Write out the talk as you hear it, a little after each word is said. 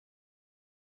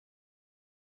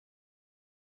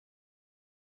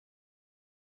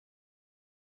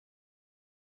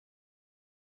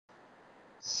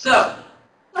So,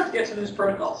 let's get to these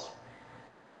protocols.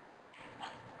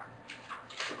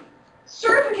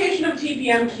 Certification of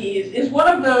TPM keys is one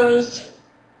of those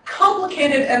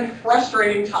complicated and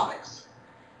frustrating topics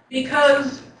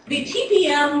because the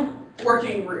TPM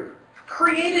working group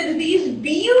created these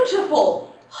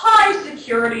beautiful,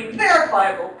 high-security,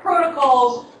 verifiable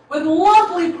protocols with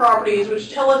lovely properties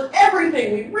which tell us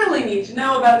everything we really need to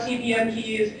know about TPM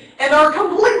keys and are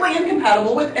completely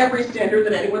incompatible with every standard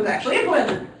that anyone's actually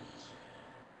implemented.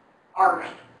 Arg.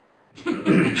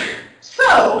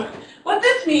 So, what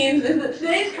this means is that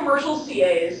today's commercial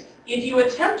CAs, if you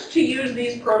attempt to use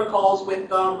these protocols with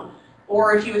them,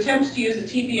 or if you attempt to use a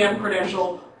TPM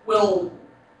credential,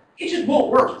 it just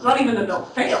won't work. It's not even that they'll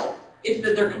fail, it's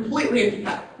that they're completely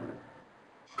incompatible.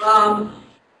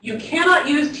 You cannot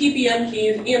use TPM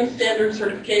keys in standard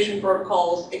certification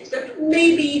protocols, except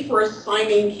maybe for a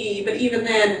signing key, but even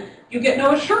then, you get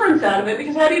no assurance out of it,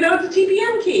 because how do you know it's a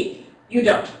TPM key? You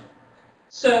don't.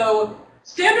 So,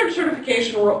 standard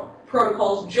certification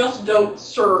protocols just don't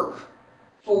serve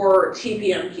for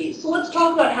TPM keys. So let's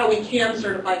talk about how we can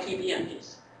certify TPM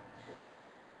keys.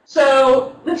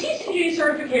 So the TCG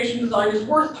certification design is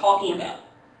worth talking about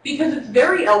because it's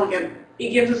very elegant. It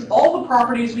gives us all the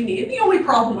properties we need. The only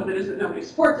problem with it is that nobody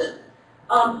supports it.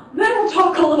 Then we'll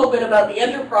talk a little bit about the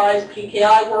enterprise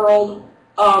PKI world,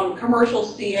 commercial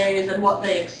CAs and what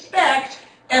they expect,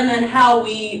 and then how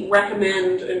we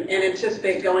recommend and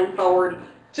anticipate going forward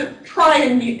to try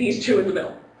and meet these two in the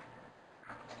middle.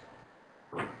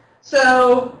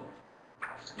 So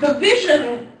the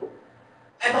vision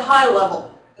at the high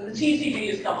level that the TCG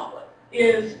has come up with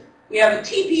is we have a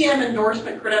TPM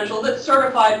endorsement credential that's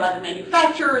certified by the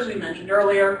manufacturer, as we mentioned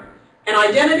earlier. An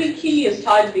identity key is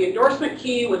tied to the endorsement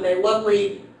key with a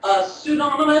lovely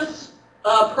pseudonymous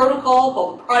protocol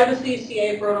called the privacy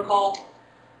CA protocol.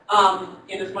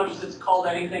 In as much as it's called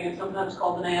anything, it's sometimes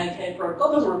called an AIK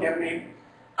protocol. It doesn't really have a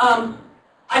name.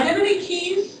 Identity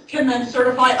keys can then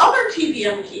certify other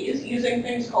TPM keys using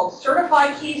things called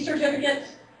certify key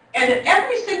certificates. And at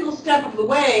every single step of the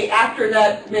way after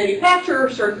that manufacturer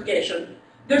certification,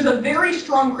 there's a very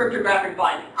strong cryptographic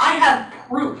binding. I have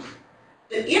proof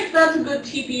that if that's a good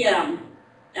TPM,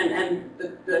 and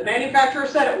the manufacturer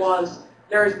said it was,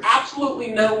 there is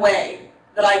absolutely no way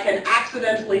that I can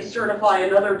accidentally certify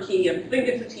another key and think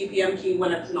it's a TPM key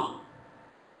when it's not.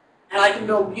 And I can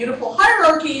build beautiful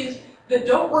hierarchies that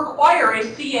don't require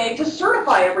a CA to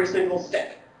certify every single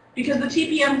step, because the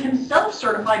TPM can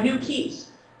self-certify new keys.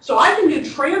 So I can do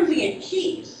transient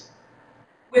keys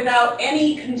without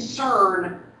any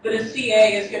concern that a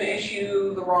CA is going to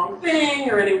issue the wrong thing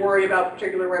or any worry about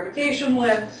particular revocation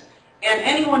lists. And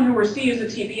anyone who receives a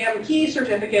TPM key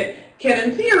certificate can,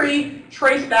 in theory,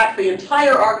 trace back the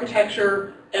entire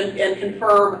architecture and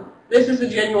confirm this is a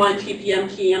genuine TPM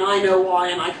key and I know why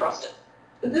and I trust it.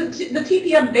 The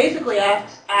TPM basically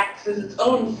acts as its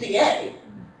own CA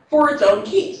for its own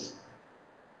keys.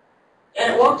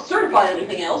 And it won't certify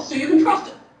anything else, so you can trust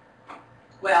it.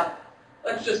 Well,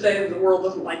 let's just say that the world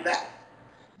isn't like that.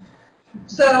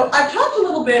 So I've talked a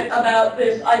little bit about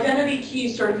this identity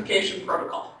key certification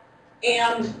protocol.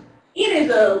 And it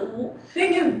is a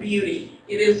thing of beauty.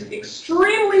 It is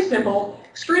extremely simple,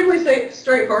 extremely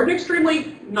straightforward, and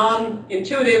extremely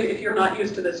non-intuitive if you're not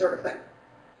used to this sort of thing.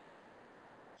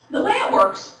 The way it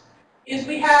works is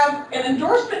we have an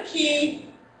endorsement key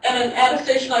and an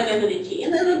attestation identity key.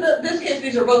 And then in this case,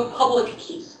 these are both public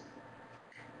keys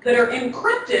that are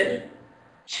encrypted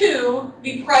to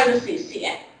the privacy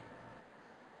CA.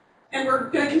 And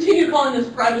we're going to continue calling this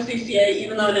privacy CA,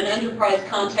 even though in an enterprise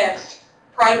context,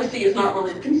 privacy is not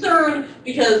really the concern,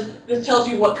 because this tells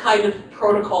you what kind of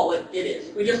protocol it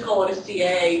is. We just call it a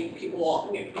CA. People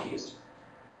often get confused.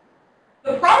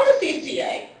 The privacy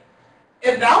CA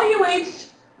evaluates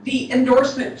the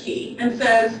endorsement key and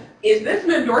says, is this an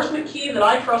endorsement key that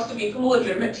I trust to be from a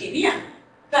legitimate TPM?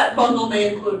 That bundle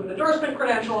may include an endorsement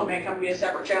credential. It may come via a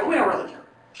separate channel. We don't really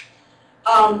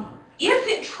care. If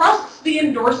it trusts the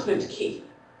endorsement key,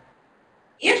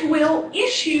 it will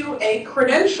issue a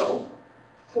credential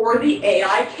for the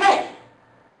AIK. It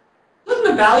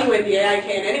doesn't evaluate the AIK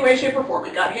in any way, shape, or form.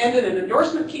 It got handed an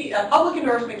endorsement key, a public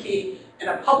endorsement key,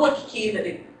 and a public key that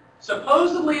it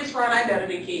supposedly is for an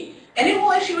identity key. And it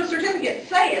will issue a certificate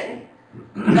saying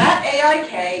that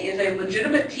AIK is a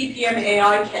legitimate TPM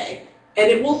AIK,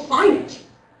 and it will sign it.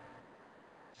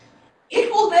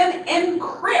 It will then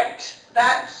encrypt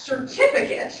that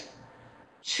certificate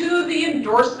to the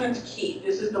endorsement key.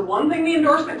 This is the one thing the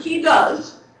endorsement key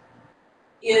does,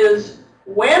 is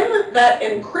when that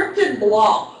encrypted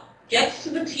blob gets to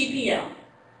the TPM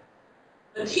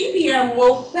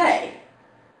will say,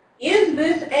 is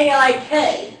this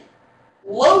AIK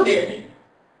loaded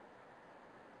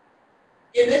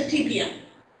in this TPM?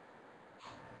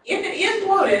 If it is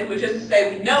loaded, which is to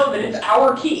say we know that it's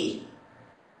our key,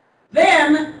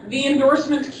 then the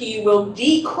endorsement key will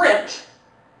decrypt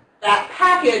that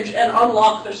package and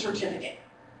unlock the certificate.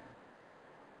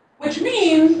 Which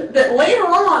means that later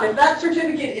on, if that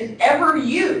certificate is ever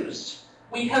used,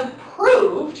 we have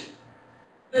proved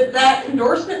that that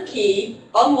endorsement key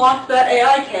unlocked that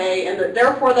AIK and that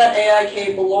therefore that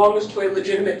AIK belongs to a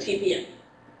legitimate TPM.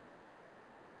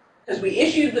 Because we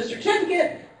issued the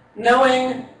certificate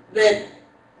knowing that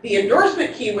the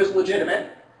endorsement key was legitimate,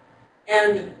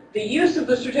 and the use of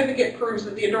the certificate proves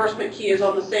that the endorsement key is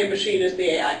on the same machine as the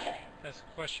AIK. Ask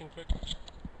a question quick.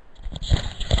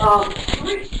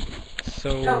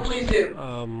 So, no, please do.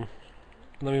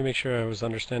 Let me make sure I was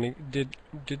understanding. Did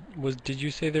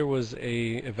you say there was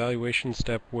a evaluation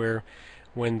step where,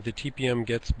 when the TPM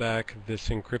gets back this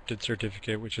encrypted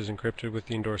certificate, which is encrypted with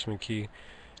the endorsement key,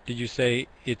 did you say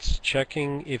it's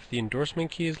checking if the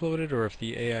endorsement key is loaded or if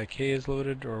the AIK is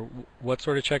loaded, or what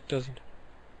sort of check does it?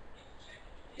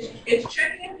 It's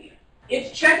checking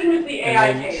if the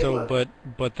AIK is loaded.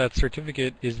 But that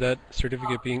certificate, is that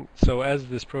certificate being, so as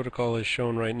this protocol is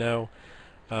shown right now,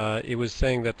 it was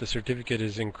saying that the certificate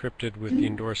is encrypted with the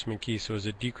endorsement key. So is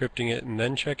it decrypting it and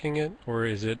then checking it, or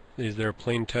is there a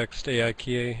plain text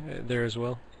AIK there as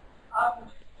well?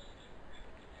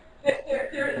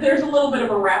 There's a little bit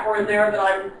of a wrapper in there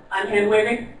that I'm hand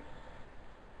waving.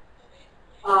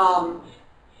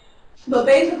 But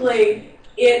basically,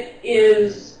 it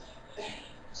is,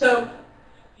 so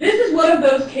this is one of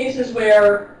those cases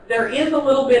where there is a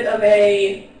little bit of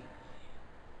a,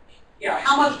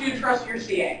 how much do you trust your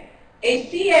CA? A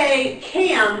CA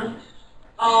can,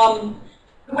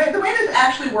 the way this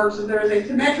actually works is there is a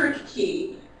symmetric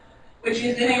key, which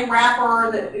is in a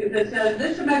wrapper that says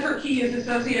this symmetric key is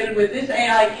associated with this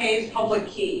AIK's public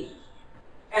key.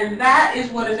 And that is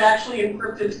what is actually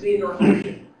encrypted to the endorsement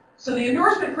key. So the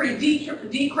endorsement key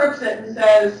decrypts it and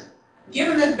says,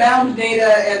 given this bound data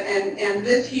and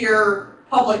this here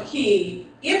public key,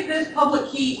 if this public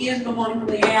key is the one from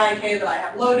the AIK that I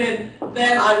have loaded,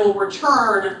 then I will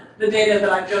return the data that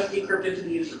I've just decrypted to the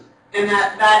user. And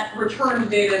that returned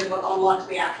data is what unlocks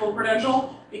the actual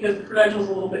credential, because the credential is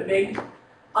a little bit big.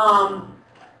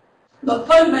 But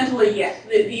fundamentally, yes,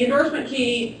 the endorsement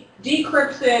key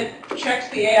decrypts it, checks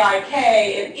the AIK,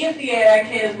 and if the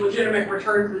AIK is legitimate,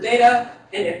 returns the data,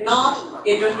 and if not,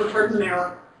 it just returns an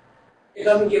error. It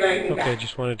doesn't give anything back. Okay,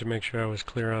 just wanted to make sure I was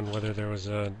clear on whether there was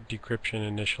a decryption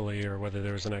initially or whether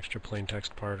there was an extra plain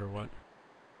text part or what.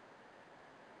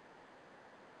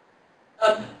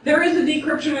 There is a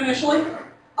decryption initially.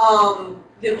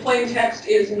 The plain text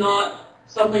is not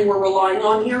something we're relying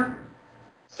on here.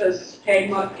 It says pay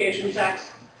modification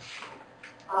text.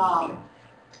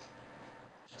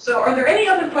 So are there any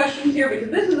other questions here? Because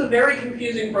this is a very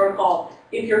confusing protocol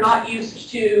if you're not used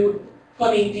to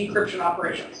funny decryption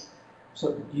operations.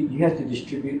 So you have to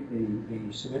distribute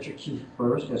the symmetric key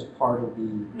first as part of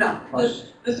the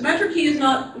trust? The symmetric key is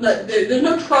not, there's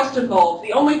no trust involved.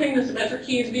 The only thing the symmetric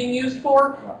key is being used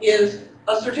for is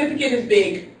a certificate is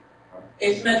big,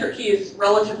 a symmetric key is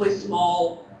relatively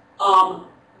small.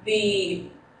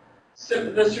 The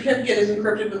certificate is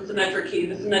encrypted with symmetric key.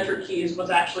 The symmetric key is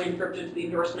what's actually encrypted to the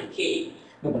endorsement key.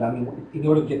 No, but I mean, in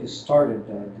order to get this started,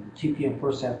 the TPM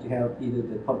first have to have either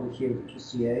the public key or the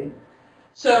PCA.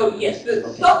 So yes,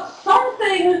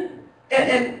 something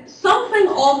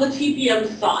on the TPM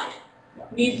side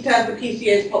needs to have the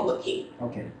PCA's public key.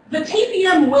 Okay. The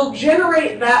TPM will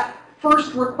generate that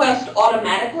first request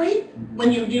automatically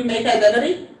when you do make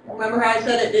identity. Remember how I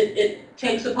said it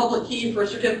takes a public key for a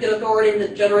certificate authority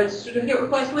that generates a certificate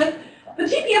request with? The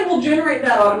TPM will generate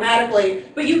that automatically,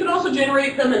 but you can also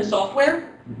generate them in software.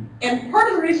 And part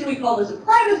of the reason we call this a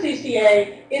privacy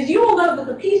CA is you will note that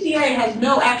the PCA has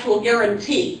no actual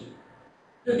guarantee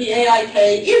that the AIK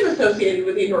is associated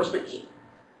with the endorsement key.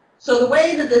 So the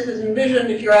way that this is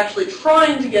envisioned, if you're actually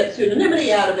trying to get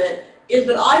pseudonymity out of it, is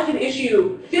that I can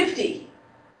issue 50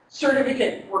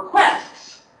 certificate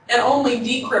requests and only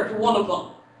decrypt one of them.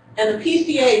 And the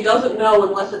PCA doesn't know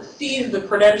unless it sees the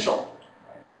credential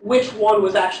which one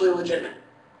was actually legitimate.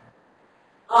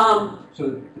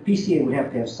 So the PCA would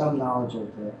have to have some knowledge of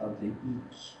the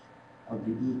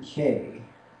EK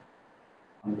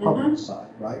on the public side,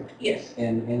 right? Yes.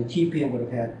 And TPM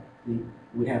would have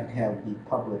to have the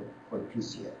public for the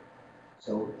PCA.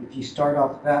 So if you start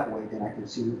off that way, then I can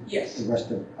see the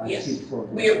rest of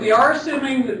We are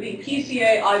assuming that the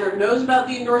PCA either knows about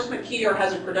the endorsement key or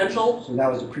has a credential. So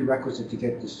that was a prerequisite to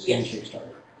get this handshake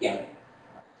started. Yeah.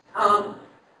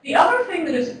 The other thing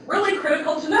that is really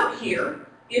critical to note here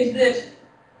is that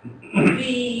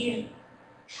the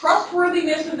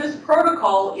trustworthiness of this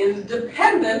protocol is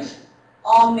dependent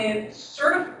on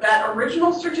that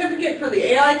original certificate for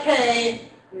the AIK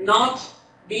not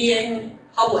being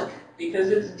public, because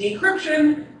its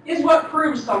decryption is what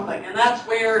proves something, and that's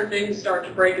where things start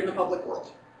to break in the public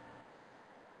world.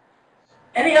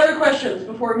 Any other questions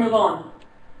before we move on?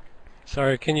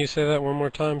 Sorry, can you say that one more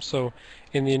time? So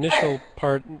in the initial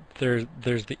part, there's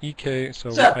the EK. So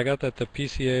I got that the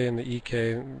PCA and the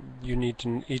EK,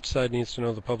 each side needs to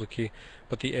know the public key.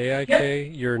 But the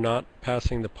AIK, you're not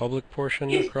passing the public portion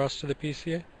across to the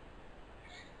PCA?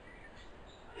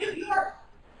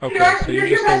 Okay, so you're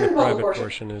just saying the private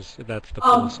portion that's the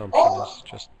full assumption is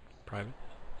just private.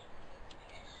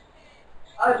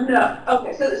 No.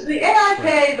 Okay, so the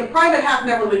AIK, the private half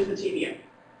never leaves the TPM,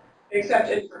 except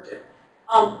encrypted.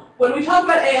 When we talk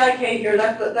about AIK here,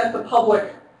 that's the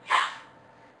public half.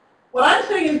 What I'm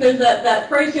saying is there's that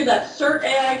phrase here, that cert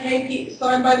AIK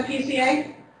signed by the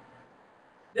PCA,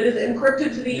 that is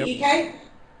encrypted to the EK.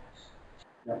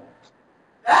 Yep.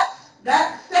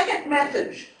 That second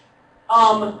message,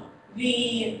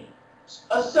 the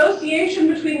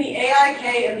association between the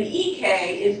AIK and the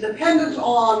EK is dependent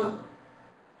on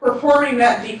performing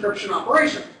that decryption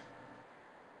operation.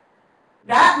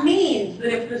 That means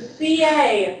that if the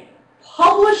CA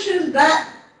publishes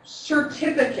that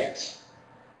certificate,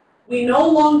 we no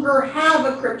longer have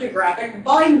a cryptographic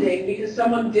binding because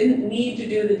someone didn't need to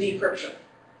do the decryption.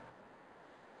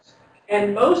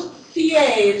 And most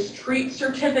CAs treat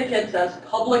certificates as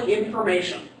public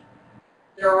information.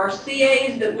 There are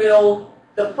CAs that will,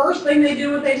 the first thing they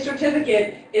do with a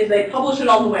certificate is they publish it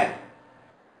on the web,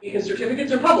 because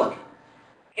certificates are public.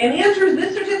 And the answer is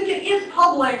this certificate is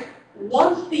public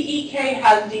once the EK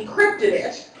has decrypted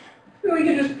it. We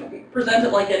can just present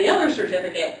it like any other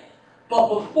certificate.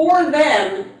 But before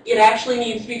then, it actually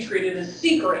needs to be treated as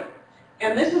secret.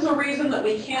 And this is a reason that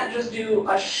we can't just do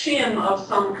a shim of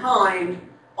some kind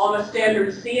on a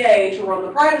standard CA to run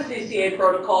the privacy CA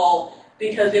protocol,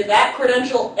 because if that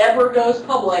credential ever goes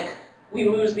public, we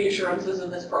lose the assurances of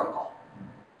this protocol.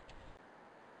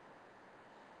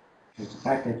 Because the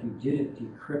fact that you didn't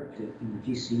decrypt it in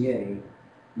the PCA,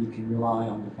 you can rely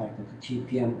on the fact that the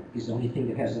TPM is the only thing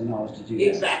that has the knowledge to do that.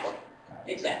 Exactly.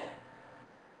 Exactly.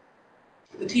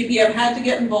 The TPM had to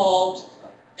get involved,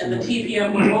 and the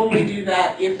TPM would only do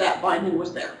that if that binding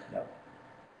was there. Yep.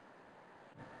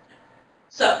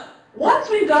 So, once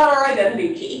we've got our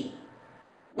identity key,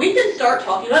 we can start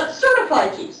talking about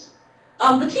certified keys.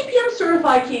 The TPM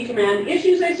certified key command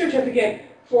issues a certificate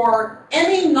for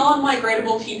any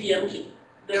non-migratable TPM key.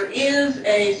 There is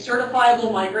a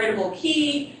certifiable migratable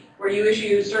key where you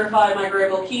issue certified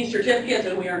migratable key certificates,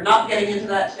 and we are not getting into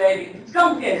that today because it's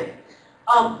complicated.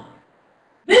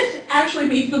 This actually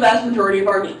meets the vast majority of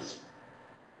our needs.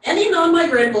 Any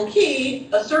non-migratable key,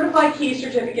 a certified key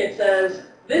certificate says,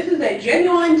 this is a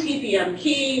genuine TPM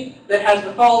key that has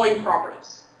the following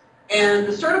properties. And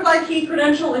the certified key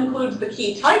credential includes the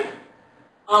key type,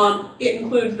 it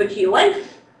includes the key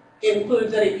length, it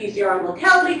includes any PCR and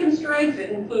locality constraints,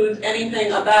 it includes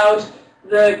anything about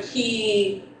the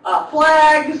key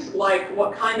flags, like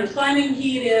what kind of signing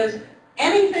key it is.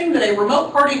 Anything that a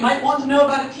remote party might want to know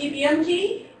about a TPM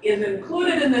key is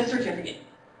included in this certificate.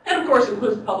 And of course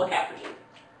includes the public after key.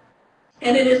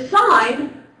 And it is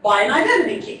signed by an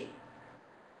identity key.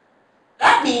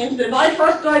 That means that if I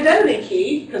trust an identity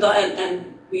key,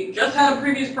 and we just had a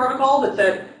previous protocol that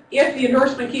said, if the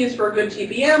endorsement key is for a good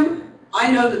TPM, I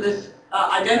know that this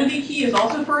identity key is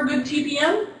also for a good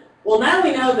TPM. Well, now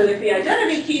we know that if the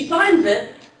identity key signs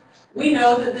it, we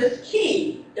know that this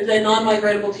key is a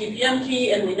non-migratable TPM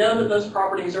key, and we know that those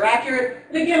properties are accurate.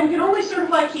 And again, we can only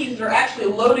certify keys that are actually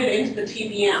loaded into the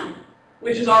TPM,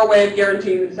 which is our way of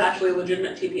guaranteeing that it's actually a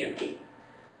legitimate TPM key.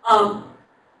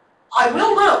 I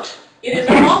will note, it is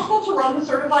impossible to run the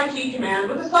certified key command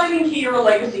with a signing key or a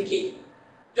legacy key.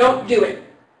 Don't do it.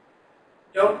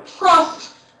 Don't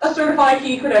trust a certified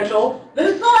key credential that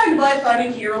is signed by a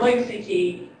signing key or a legacy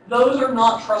key. Those are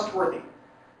not trustworthy.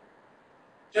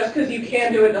 Just because you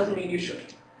can do it doesn't mean you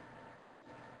should.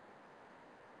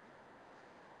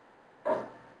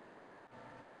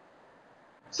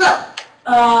 So,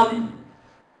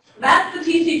 that's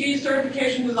the TCG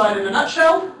certification design in a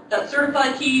nutshell. That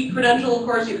certified key credential, of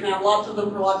course, you can have lots of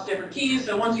them for lots of different keys.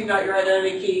 So once you've got your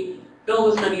identity key,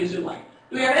 build as many as you like.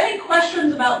 Do we have any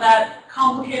questions about that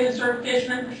complicated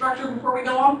certification infrastructure before we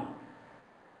go on?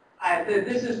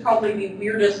 This is probably the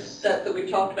weirdest set that we've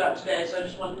talked about today, so I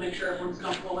just wanted to make sure everyone's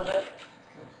comfortable with it.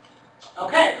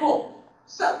 Okay, cool.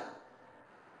 So,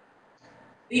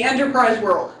 the enterprise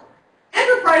world.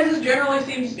 Enterprises generally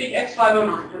seem to speak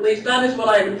X509. At least that is what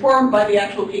I am informed by the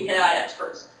actual PKI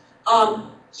experts.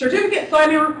 Certificate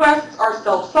signing requests are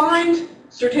self-signed.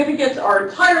 Certificates are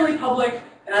entirely public.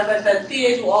 And as I said,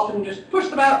 CAs will often just push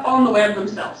them out on the web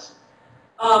themselves.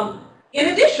 In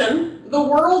addition, the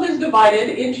world is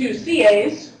divided into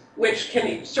CAs, which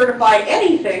can certify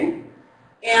anything,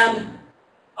 and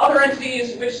other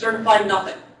entities which certify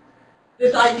nothing.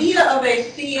 This idea of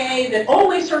a CA that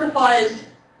only certifies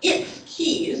its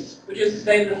keys, which is to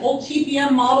say the whole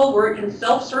TPM model where it can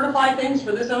self-certify things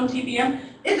for this own TPM,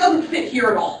 it doesn't fit here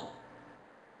at all.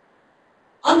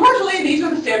 Unfortunately, these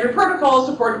are the standard protocols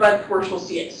supported by the commercial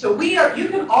CAs. So you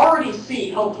can already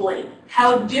see, hopefully,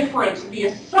 how different the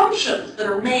assumptions that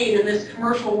are made in this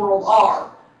commercial world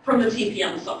are from the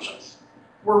TPM assumptions.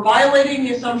 We're violating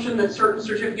the assumption that certain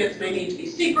certificates may need to be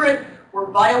secret. We're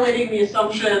violating the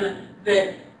assumption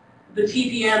that the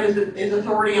TPM is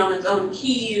authority on its own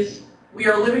keys. We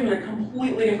are living in a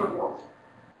completely different world.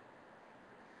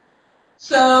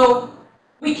 So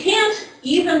we can't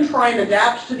even try and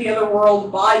adapt to the other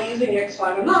world by using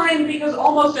X509 because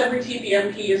almost every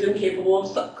TPM key is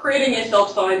incapable of creating a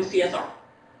self-signed CSR.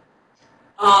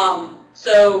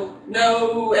 So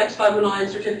no X509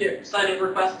 certificate signing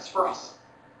requests for us.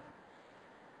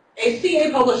 A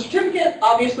CA published certificate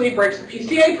obviously breaks the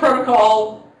PCA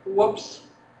protocol. Whoops.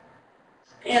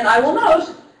 And I will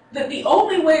note that the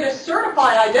only way to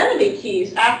certify identity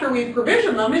keys after we've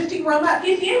provisioned them is to run that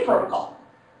PCA protocol.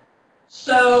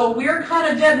 So we're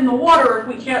kind of dead in the water if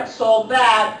we can't solve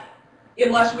that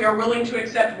unless we are willing to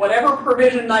accept whatever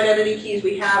provisioned identity keys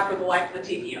we have for the life of the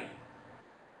TPM.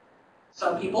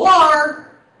 Some people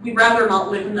are. We'd rather not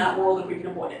live in that world if we can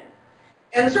avoid it.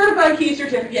 And the certified key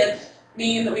certificates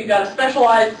mean that we've got a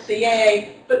specialized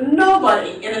CA, but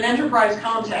nobody in an enterprise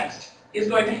context is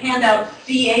going to hand out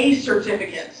CA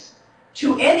certificates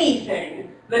to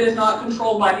anything that is not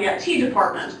controlled by the IT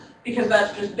department, because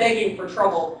that's just begging for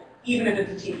trouble, even if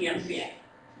it's a TPM CA.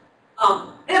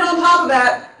 And on top of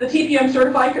that, the TPM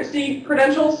certified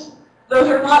credentials, those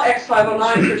are not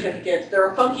X509 certificates.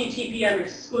 They're a funky TPM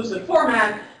exclusive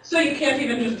format, so you can't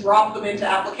even just drop them into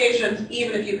applications,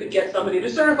 even if you could get somebody to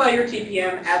certify your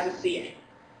TPM as a CA.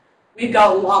 We've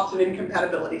got lots of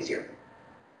incompatibilities here.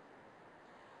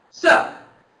 So,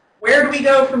 where do we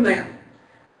go from there?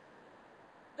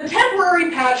 The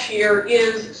temporary patch here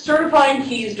is certifying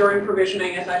keys during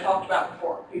provisioning, as I talked about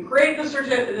before. You create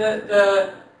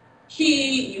the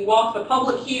key, you walk the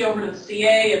public key over to the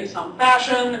CA in some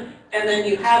fashion, and then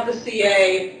you have the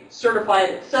CA certify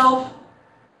it itself.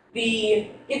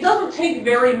 It doesn't take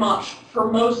very much for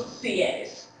most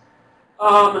CAs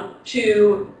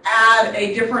to add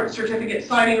a different certificate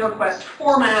signing request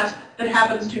format that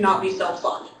happens to not be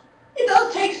self-signed. It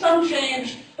does take some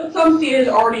change, but some CAs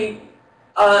already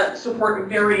support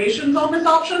variations on this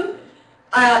option.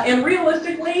 And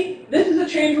realistically, this is a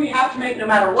change we have to make no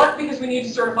matter what because we need to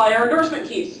certify our endorsement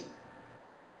keys.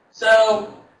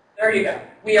 So there you go.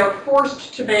 We are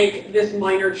forced to make this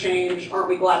minor change. Aren't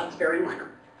we glad it's very minor?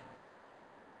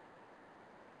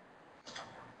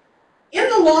 In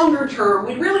the longer term,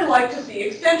 we'd really like to see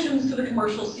extensions to the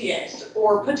commercial CAs,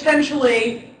 or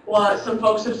potentially what some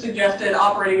folks have suggested,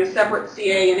 operating a separate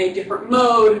CA in a different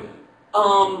mode.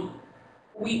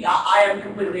 I am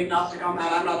completely agnostic on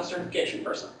that. I'm not a certification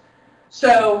person.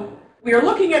 So we are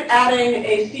looking at adding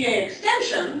a CA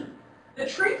extension that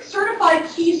treats certified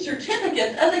key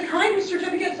certificates as a kind of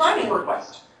certificate signing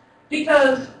request.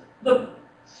 Because the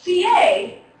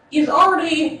CA is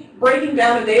already breaking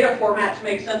down a data format to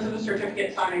make sense of a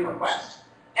certificate signing request.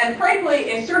 And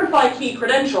frankly, a certified key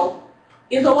credential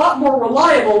is a lot more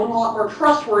reliable and a lot more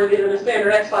trustworthy than a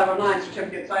standard X509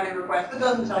 certificate signing request that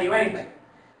doesn't tell you anything.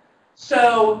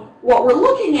 So what we're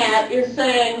looking at is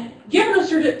saying, given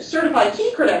a certified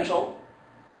key credential,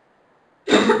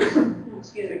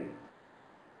 excuse me,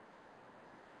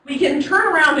 we can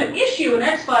turn around and issue an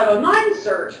X509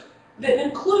 cert that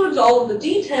includes all of the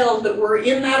details that were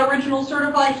in that original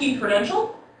certified key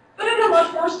credential, but in a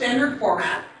much more standard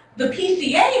format. The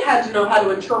PCA had to know how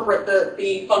to interpret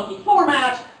the funky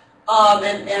format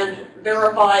and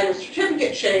verify the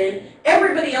certificate chain.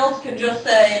 Everybody else can just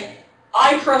say,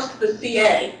 I trust the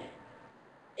CA,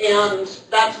 and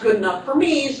that's good enough for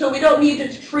me, so we don't need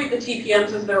to treat the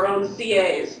TPMs as their own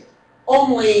CAs.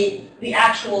 Only the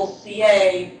actual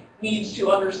CA needs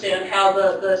to understand how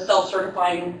the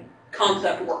self-certifying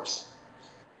concept works.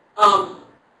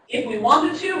 If we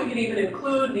wanted to, we could even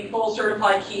include the full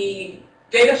certified key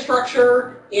data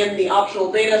structure in the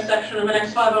optional data section of an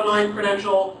X509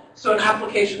 credential, so an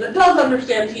application that does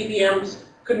understand TPMs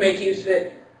could make use of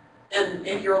it. And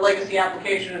if you're a legacy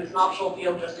application, it's an optional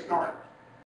field, just ignore it.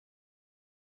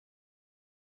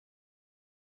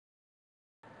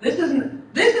 This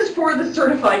is for the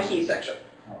certified key section.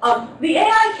 The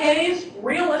AIKs,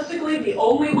 realistically, the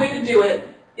only way to do it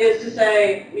is to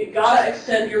say, we've got to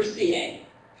extend your CA.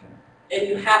 And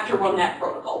you have to run that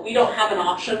protocol. We don't have an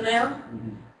option there.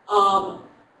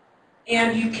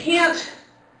 And you can't,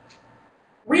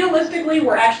 realistically,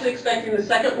 we're actually expecting the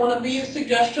second one of these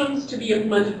suggestions to be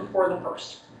implemented before the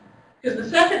first. Because the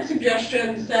second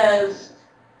suggestion says,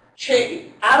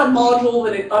 add a module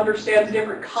that it understands a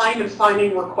different kind of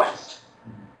signing request.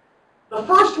 The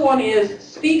first one is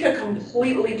speak a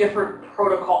completely different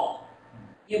protocol.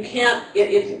 You can't,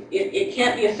 it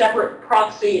can't be a separate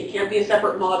proxy, it can't be a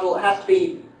separate module, it has to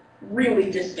be really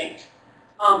distinct.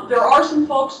 There are some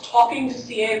folks talking to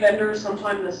CA vendors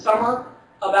sometime this summer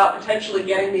about potentially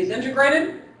getting these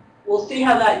integrated. We'll see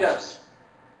how that goes.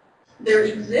 There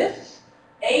exists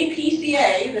a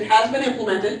PCA that has been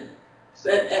implemented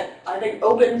at I think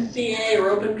OpenCA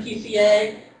or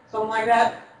OpenPCA, something like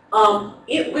that.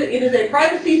 It is a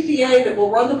privacy CA that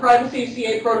will run the privacy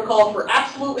CA protocol for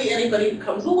absolutely anybody who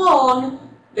comes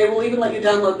along. They will even let you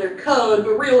download their code,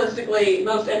 but realistically,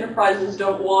 most enterprises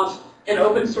don't want an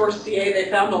open source CA they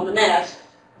found on the net.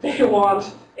 They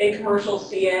want a commercial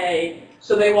CA,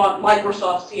 so they want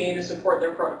Microsoft CA to support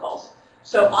their protocols.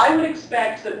 So I would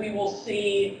expect that we will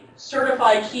see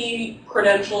certified key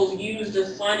credentials used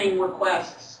as signing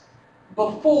requests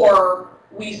before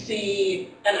we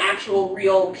see an actual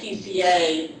real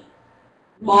PCA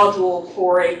module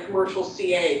for a commercial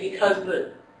CA, because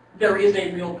there is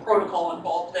a real protocol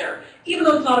involved there. Even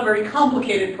though it's not a very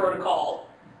complicated protocol,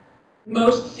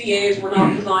 most CAs were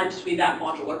not designed to be that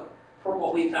modular, from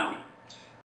what we found.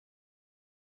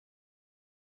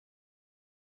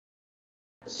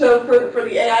 So for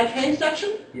the AIK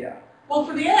section? Yeah. Well,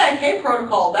 for the AIK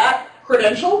protocol, that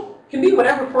credential can be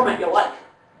whatever format you like.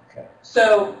 Okay.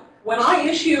 So when I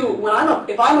issue,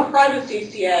 if I'm a privacy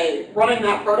CA running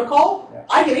that protocol, yeah,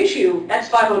 I can issue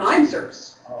X509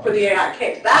 certs for the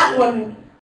AIK. That one.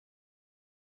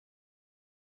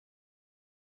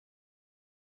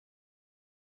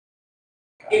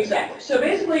 Exactly. So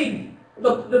basically,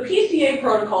 the PCA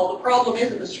protocol, the problem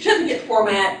isn't the certificate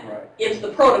format, right, it's the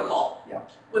protocol. Yeah.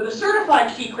 With the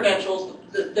certified key credentials,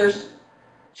 there's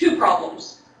two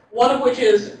problems. One of which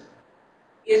is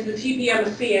the TPM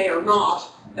a CA or not?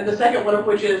 And the second one of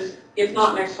which is, it's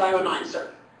not an X509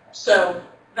 cert. So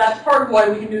that's part of why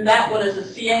we can do that one as a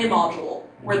CA module,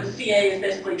 where the CA is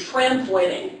basically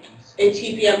translating a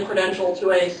TPM credential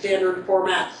to a standard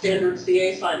format, standard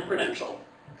CA signed credential,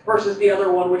 versus the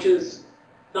other one, which is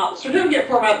not the certificate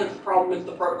format that's the problem, it's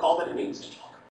the protocol that it needs to